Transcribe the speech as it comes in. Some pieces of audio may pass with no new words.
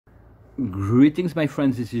Greetings, my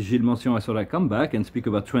friends. This is Gilles Mention. I thought I'd come back and speak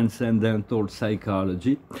about transcendental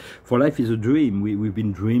psychology. For life is a dream. We've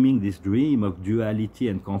been dreaming this dream of duality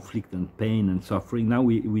and conflict and pain and suffering. Now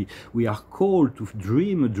we are called to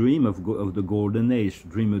dream a dream of the golden age,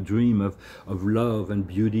 dream a dream of love and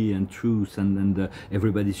beauty and truth and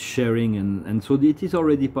everybody's sharing. And so it is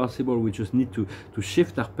already possible. We just need to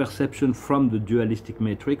shift our perception from the dualistic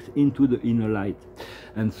matrix into the inner light.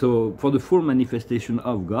 And so for the full manifestation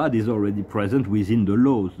of God is already present within the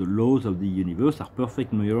laws. The laws of the universe are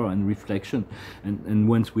perfect mirror and reflection. And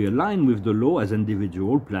once we align with the law as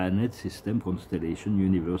individual, planet, system, constellation,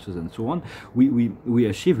 universes, and so on, we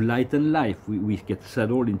achieve light and life. We get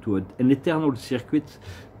settled into an eternal circuit,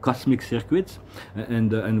 cosmic circuits,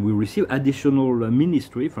 and we receive additional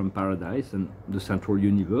ministry from paradise and the central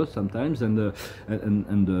universe sometimes, and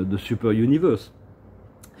the super universe.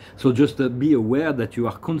 So just be aware that you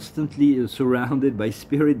are constantly surrounded by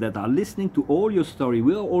spirits that are listening to all your story.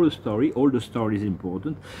 We are all a story. All the story is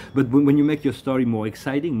important. But when you make your story more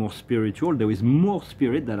exciting, more spiritual, there is more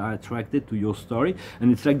spirit that are attracted to your story.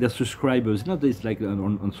 And it's like the subscribers. Not it's like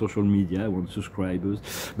on social media, I want subscribers.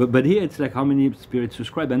 But here it's like how many spirits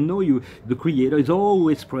subscribe. And know you, the creator is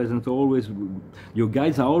always present, always. Your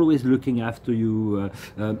guides are always looking after you.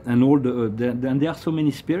 And all and there are so many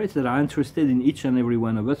spirits that are interested in each and every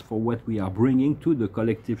one of us for what we are bringing to the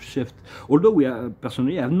collective shift. Although we are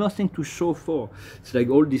personally have nothing to show for. It's like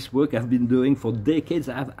all this work I've been doing for decades.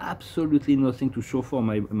 I have absolutely nothing to show for.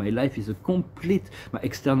 My life is a complete, my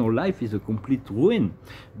external life is a complete ruin.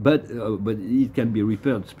 But it can be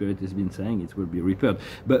repaired. Spirit has been saying it will be repaired.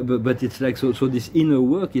 But it's like so this inner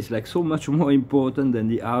work is like so much more important than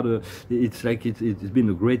the outer. It's like it's been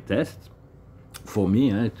a great test for me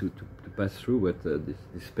to pass through what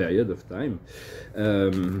this period of time.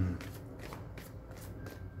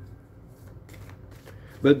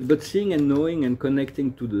 But seeing and knowing and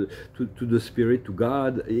connecting to the spirit, to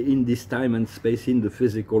God, in this time and space, in the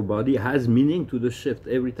physical body, has meaning to the shift.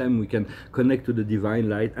 Every time we can connect to the divine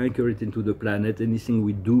light, anchor it into the planet, anything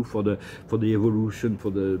we do for the evolution,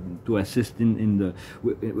 to assist in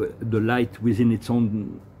the light within its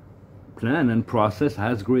own plan and process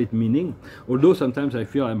has great meaning. Although sometimes I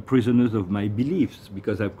feel I'm prisoners of my beliefs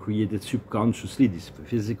because I've created subconsciously this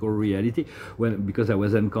physical reality because I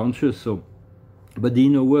was unconscious. So, but the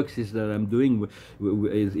inner works is that I'm doing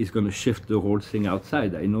is going to shift the whole thing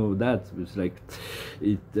outside. I know that. It's like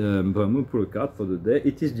it. I'm going to pull a card for the day.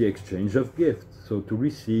 It is the exchange of gifts. So to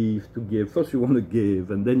receive, to give. First you want to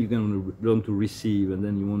give, and then you're going to learn to receive, and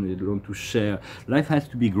then you want to learn to share. Life has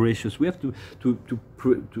to be gracious. We have to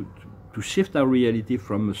shift our reality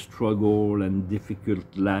from a struggle and difficult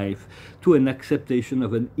life to an acceptation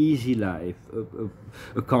of an easy life,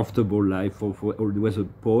 a comfortable life. There was a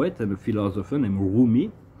poet and a philosopher named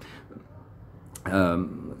Rumi,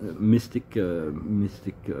 mystic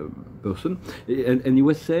person, and he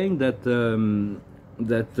was saying that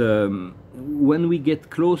when we get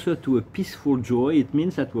closer to a peaceful joy, it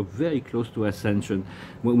means that we're very close to ascension.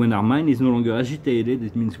 When our mind is no longer agitated,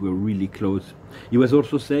 it means we're really close. He was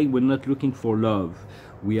also saying we're not looking for love.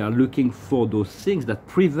 We are looking for those things that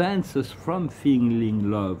prevents us from feeling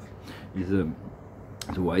love. He's a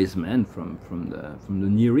wise man from the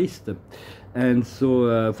Near East. And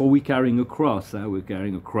so for we're carrying a cross, we're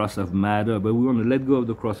carrying a cross of matter, but we want to let go of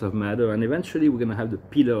the cross of matter, and eventually we're going to have the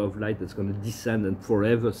pillar of light that's going to descend and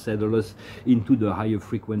forever settle us into the higher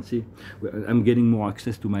frequency. I'm getting more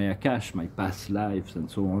access to my Akash, my past lives,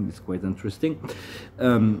 and so on. It's quite interesting.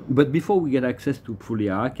 But before we get access to fully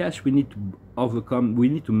our Akash, we need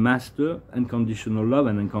to master unconditional love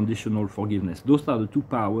and unconditional forgiveness. Those are the two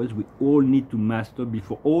powers we all need to master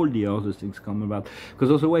before all the other things come about,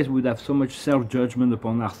 because otherwise we would have so much self-judgment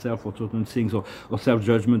upon ourselves for certain things, or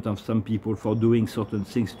self-judgment of some people for doing certain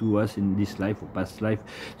things to us in this life or past life.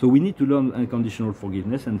 So we need to learn unconditional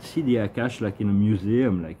forgiveness and see the Akash like in a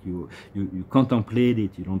museum, like you contemplate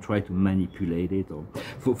it, you don't try to manipulate it. Or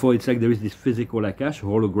for it's like there is this physical Akash,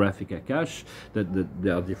 holographic Akash, that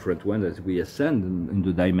there are different ones as we ascend in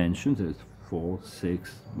the dimensions. There's 4,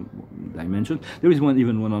 6 dimensions. There is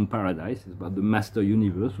even one on Paradise. It's about the master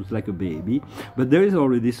universe, who's like a baby. But there is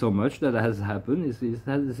already so much that has happened. It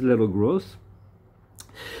has this little growth.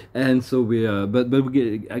 And so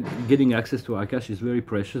getting access to Akash is very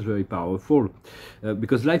precious, very powerful,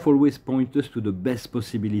 because life always points us to the best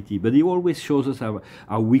possibility, but it always shows us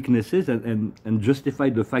our weaknesses and justify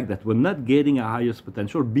the fact that we're not getting our highest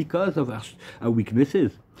potential because of our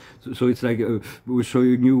weaknesses. So it's like we're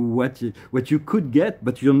showing you what you could get,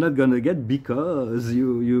 but you're not gonna get because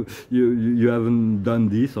you haven't done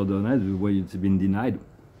this or done that, where it's been denied.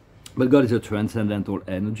 But God is a transcendental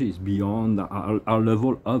energy. It's beyond our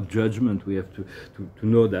level of judgment. We have to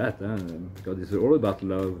know that. God is all about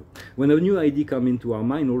love. When a new idea comes into our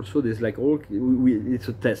mind, also there's like it's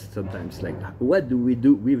a test sometimes. Like, what do we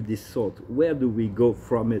do with this thought? Where do we go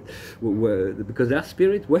from it? Because there are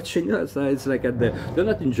spirits watching us. It's like they're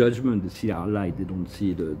not in judgment. They see our light. They don't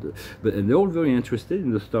see and they're all very interested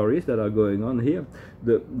in the stories that are going on here.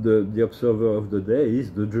 The observer of the day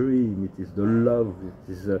is the dream. It is the love.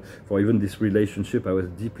 It is for even this relationship. I was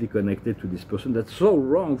deeply connected to this person. That's so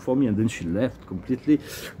wrong for me, and then she left completely.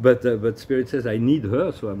 But Spirit says I need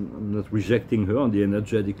her, so I'm not rejecting her on the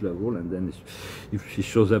energetic level. And then if she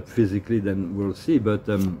shows up physically, then we'll see. But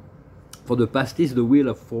for the past is the wheel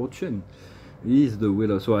of fortune. Is the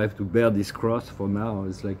wheel of, so I have to bear this cross for now.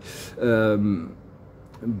 It's like.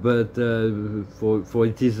 But for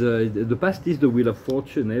it is the past is the wheel of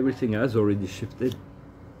fortune. Everything has already shifted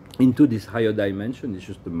into this higher dimension. It's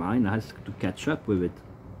just the mind has to catch up with it.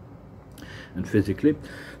 And physically,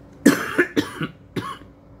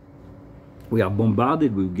 we are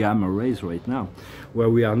bombarded with gamma rays right now. Where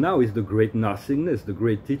we are now is the great nothingness, the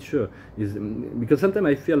great teacher. Is because sometimes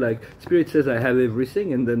I feel like Spirit says I have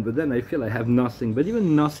everything, but then I feel I have nothing. But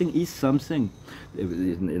even nothing is something.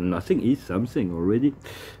 Nothing is something already.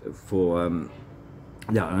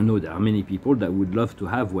 Yeah, I know there are many people that would love to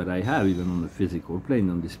have what I have, even on the physical plane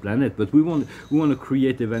on this planet. But we want to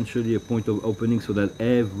create eventually a point of opening so that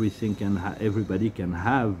everybody can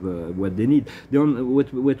have what they need.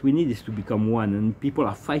 What we need is to become one, and people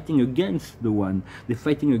are fighting against the one. They're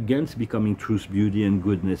fighting against becoming truth, beauty, and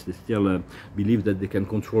goodness. They still believe that they can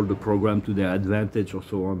control the program to their advantage, or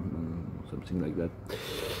so on, something like that.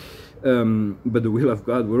 But the will of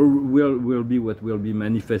God will be what will be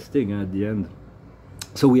manifesting at the end.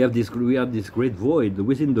 So we have this great void.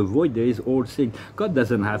 Within the void there is all things. God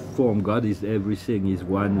doesn't have form. God is everything. He's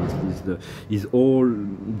one. He's all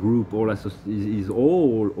group. Is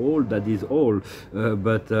all that is all.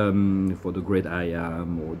 But for the great I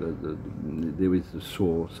am, or there is the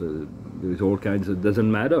source. There is all kinds. It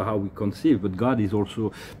doesn't matter how we conceive. But God is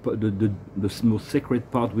also the most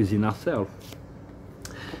sacred part within ourselves.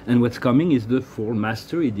 And what's coming is the full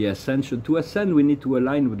mastery, the ascension. To ascend, we need to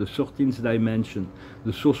align with the 13th dimension,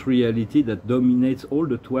 the source reality that dominates all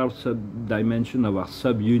the 12 sub-dimensions of our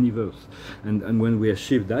sub-universe. And when we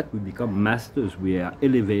achieve that, we become masters. We are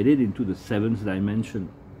elevated into the 7th dimension.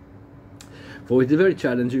 For it's very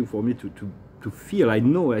challenging for me to feel. I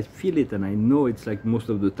feel it, and I know it's like most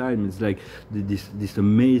of the time it's like this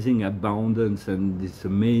amazing abundance and this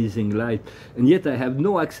amazing light, and yet I have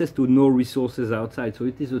no access to no resources outside. So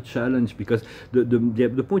it is a challenge, because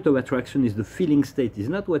the point of attraction is the feeling state. It's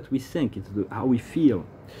not what we think, it's how we feel.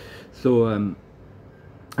 So and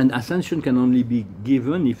ascension can only be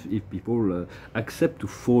given if people accept to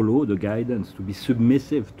follow the guidance, to be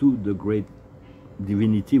submissive to the great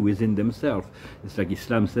divinity within themselves. It's like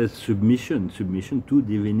Islam says, submission to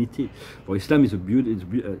divinity. For Islam is I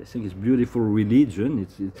think it's beautiful religion.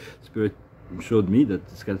 Spirit showed me that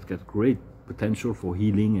it's got great potential for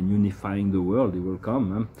healing and unifying the world. It will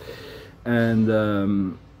come, and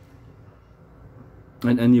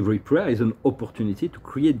every prayer is an opportunity to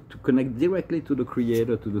connect directly to the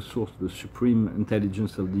Creator, to the Source, the supreme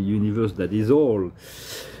intelligence of the universe that is all.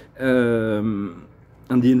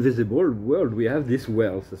 And the invisible world, we have this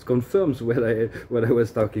wealth. This confirms what I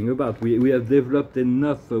was talking about. We have developed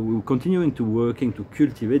enough. We're continuing to working to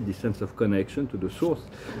cultivate this sense of connection to the source.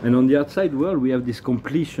 And on the outside world, we have this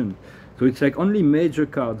completion. So it's like only major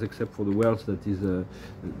cards, except for the wealth that is the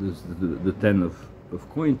 10 of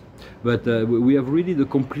coins. But we have really the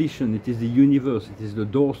completion. It is the universe. It is the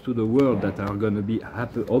doors to the world that are going to be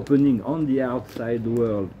opening on the outside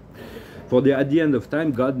world. At the end of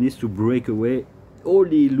time, God needs to break away all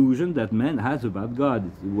the illusion that man has about God.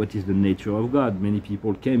 What is the nature of God? Many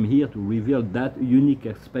people came here to reveal that unique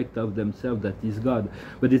aspect of themselves that is God.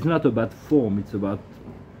 But it's not about form. It's about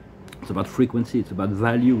frequency. It's about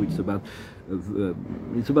value. It's about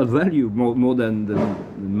value more than the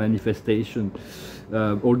manifestation.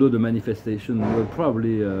 Although the manifestation will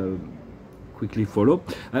probably quickly follow.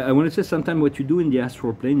 I want to say sometimes what you do in the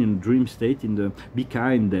astral plane, in the dream state, be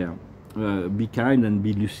kind there. Be kind and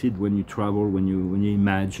be lucid when you travel, when you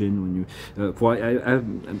imagine,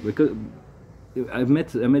 because I've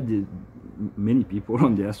met many people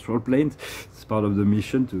on the astral planes. It's part of the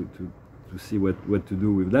mission to see what to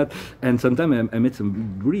do with that. And sometimes I met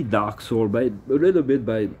some really dark soul, by a little bit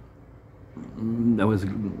by I was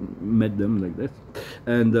met them like that,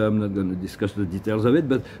 and I'm not going to discuss the details of it.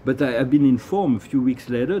 But I've been informed a few weeks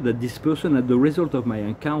later that this person, as the result of my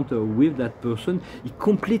encounter with that person, he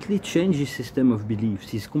completely changed his system of beliefs.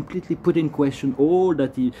 He's completely put in question all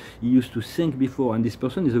that he used to think before. And this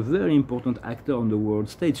person is a very important actor on the world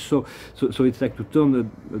stage. So it's like to turn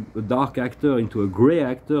a dark actor into a gray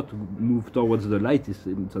actor to move towards the light is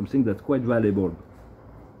something that's quite valuable.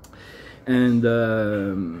 And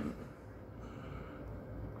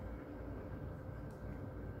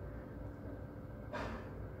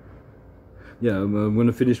yeah, I'm going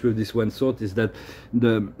to finish with this one thought, is that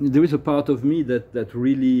there is a part of me that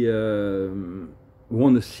really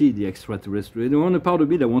want to see the extraterrestrial. There's a part of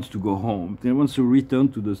me that wants to go home. It wants to return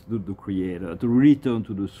to the Creator, to return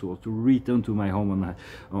to the Source, to return to my home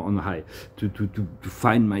on high, to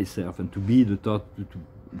find myself and to be the thought,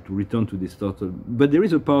 to return to this thought. But there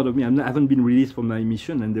is a part of me, I haven't been released from my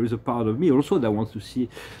mission, and there is a part of me also that wants to see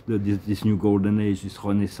this new golden age, this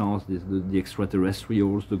renaissance, the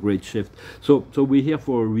extraterrestrials, the great shift. So we're here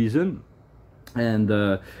for a reason, and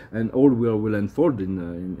all will unfold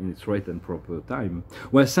in its right and proper time.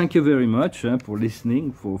 Well, thank you very much for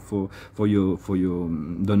listening, for your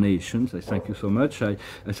donations. I thank you so much. I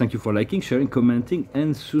thank you for liking, sharing, commenting,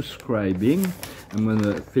 and subscribing. I'm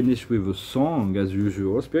gonna finish with a song as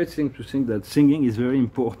usual. Spirit seems to think that singing is very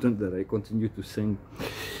important, that I continue to sing.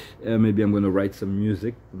 Maybe I'm gonna write some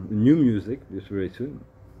music, new music, just very soon.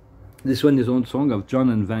 This one is one song of John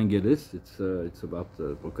and Vangelis. It's about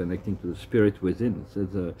connecting to the spirit within. It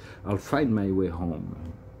says, I'll find my way home.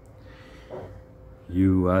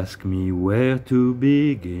 You ask me where to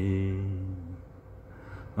begin.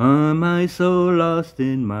 Am I so lost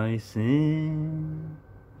in my sin?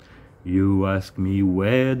 You ask me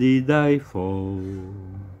where did I fall.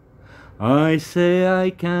 I say I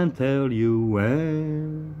can't tell you where.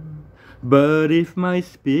 But if my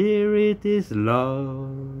spirit is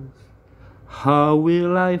lost, how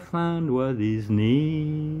will I find what is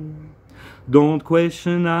near? Don't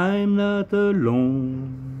question, I'm not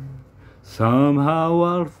alone. Somehow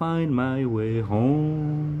I'll find my way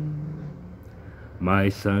home. My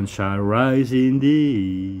sun shall rise in the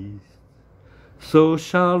east, so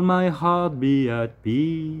shall my heart be at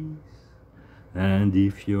peace. And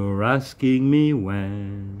if you're asking me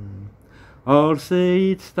when, I'll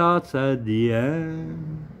say it starts at the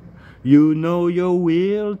end. You know your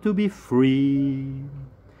will to be free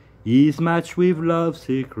is matched with love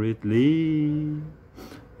secretly,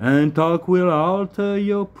 and talk will alter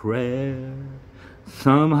your prayer.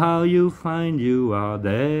 Somehow you find you are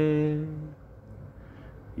there.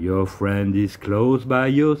 Your friend is close by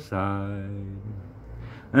your side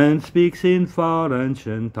and speaks in far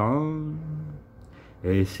ancient tongue.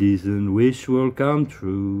 A seasoned wish will come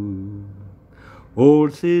true. All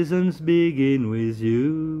seasons begin with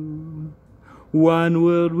you. One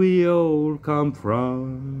world we all come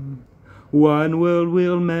from. One world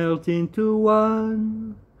will melt into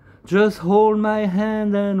one. Just hold my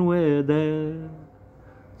hand and we're there.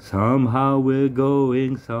 Somehow we're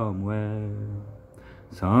going somewhere.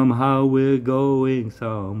 Somehow we're going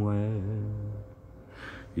somewhere.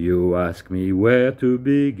 You ask me where to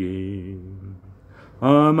begin.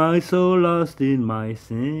 Am I so lost in my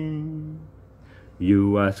sin?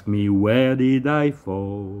 You ask me where did I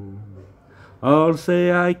fall. I'll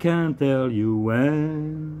say I can't tell you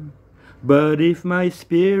when. But if my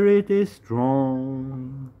spirit is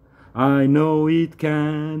strong, I know it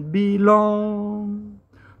can't be long.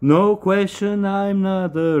 No question, I'm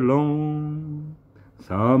not alone.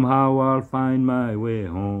 Somehow I'll find my way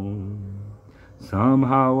home.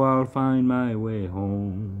 Somehow I'll find my way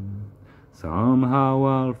home. Somehow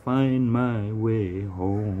I'll find my way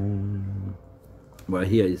home. Well,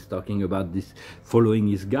 here he's talking about this, following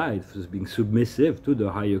his guide, being submissive to the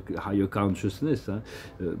higher consciousness,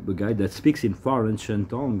 the guide that speaks in far ancient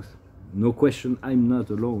tongues. No question, I'm not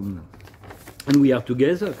alone. And we are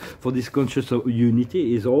together, for this conscious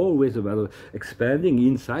unity is always about expanding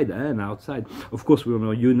inside and outside. Of course, we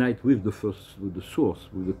want to unite with the source,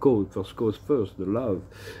 with the code, first cause first, the love,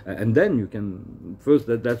 and then you can first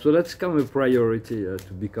so that's kind of a priority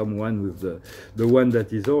to become one with the one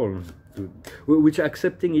that is all. Which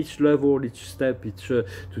accepting each level, each step,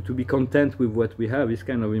 to be content with what we have is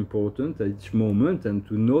kind of important at each moment, and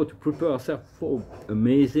to know to prepare ourselves for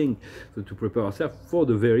amazing, to prepare ourselves for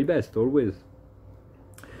the very best always.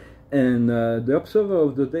 And the observer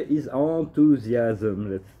of the day is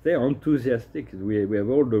enthusiasm. Let's stay enthusiastic. We have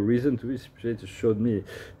all the reason to be. She showed me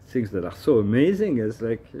things that are so amazing. It's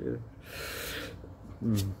like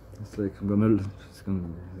it's gonna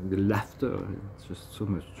be laughter. It's just so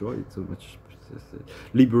much joy. It's so much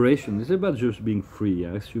Liberation is about just being free,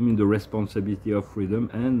 assuming the responsibility of freedom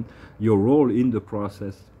and your role in the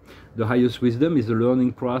process. The highest wisdom is a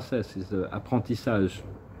learning process, is an apprentissage.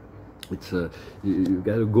 It's you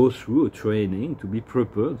got to go through a training to be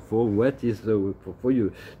prepared for what is for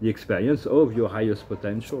you the experience of your highest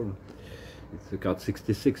potential. It's the card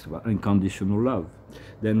 66, unconditional love.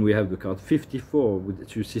 Then we have the card 54,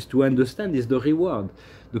 which is to understand is the reward.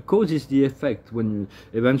 The cause is the effect. When you,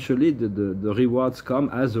 eventually the rewards come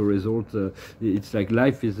as a result. It's like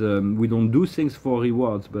life is, we don't do things for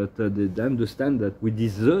rewards, but they understand that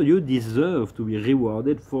you deserve to be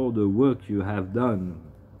rewarded for the work you have done.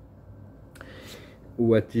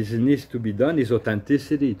 What needs to be done is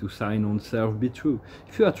authenticity, to sign on self, be true.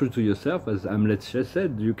 If you are true to yourself, as Hamlet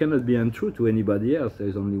said, you cannot be untrue to anybody else. There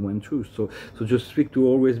is only one truth. So just speak to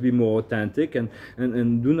always be more authentic, and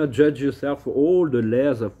do not judge yourself for all the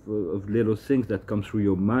layers of little things that come through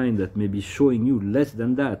your mind that may be showing you less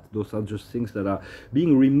than that. Those are just things that are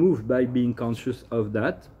being removed by being conscious of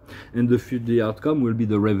that. And the outcome will be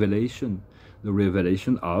the revelation. The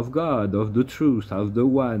revelation of God, of the truth, of the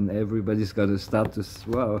one. Everybody's got to start to,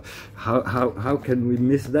 well, how can we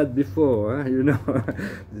miss that before, huh? You know?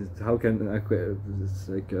 How can, it's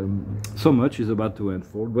like, so much is about to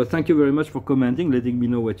unfold. But thank you very much for commenting, letting me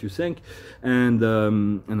know what you think, and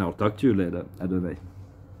I'll talk to you later. Adonai.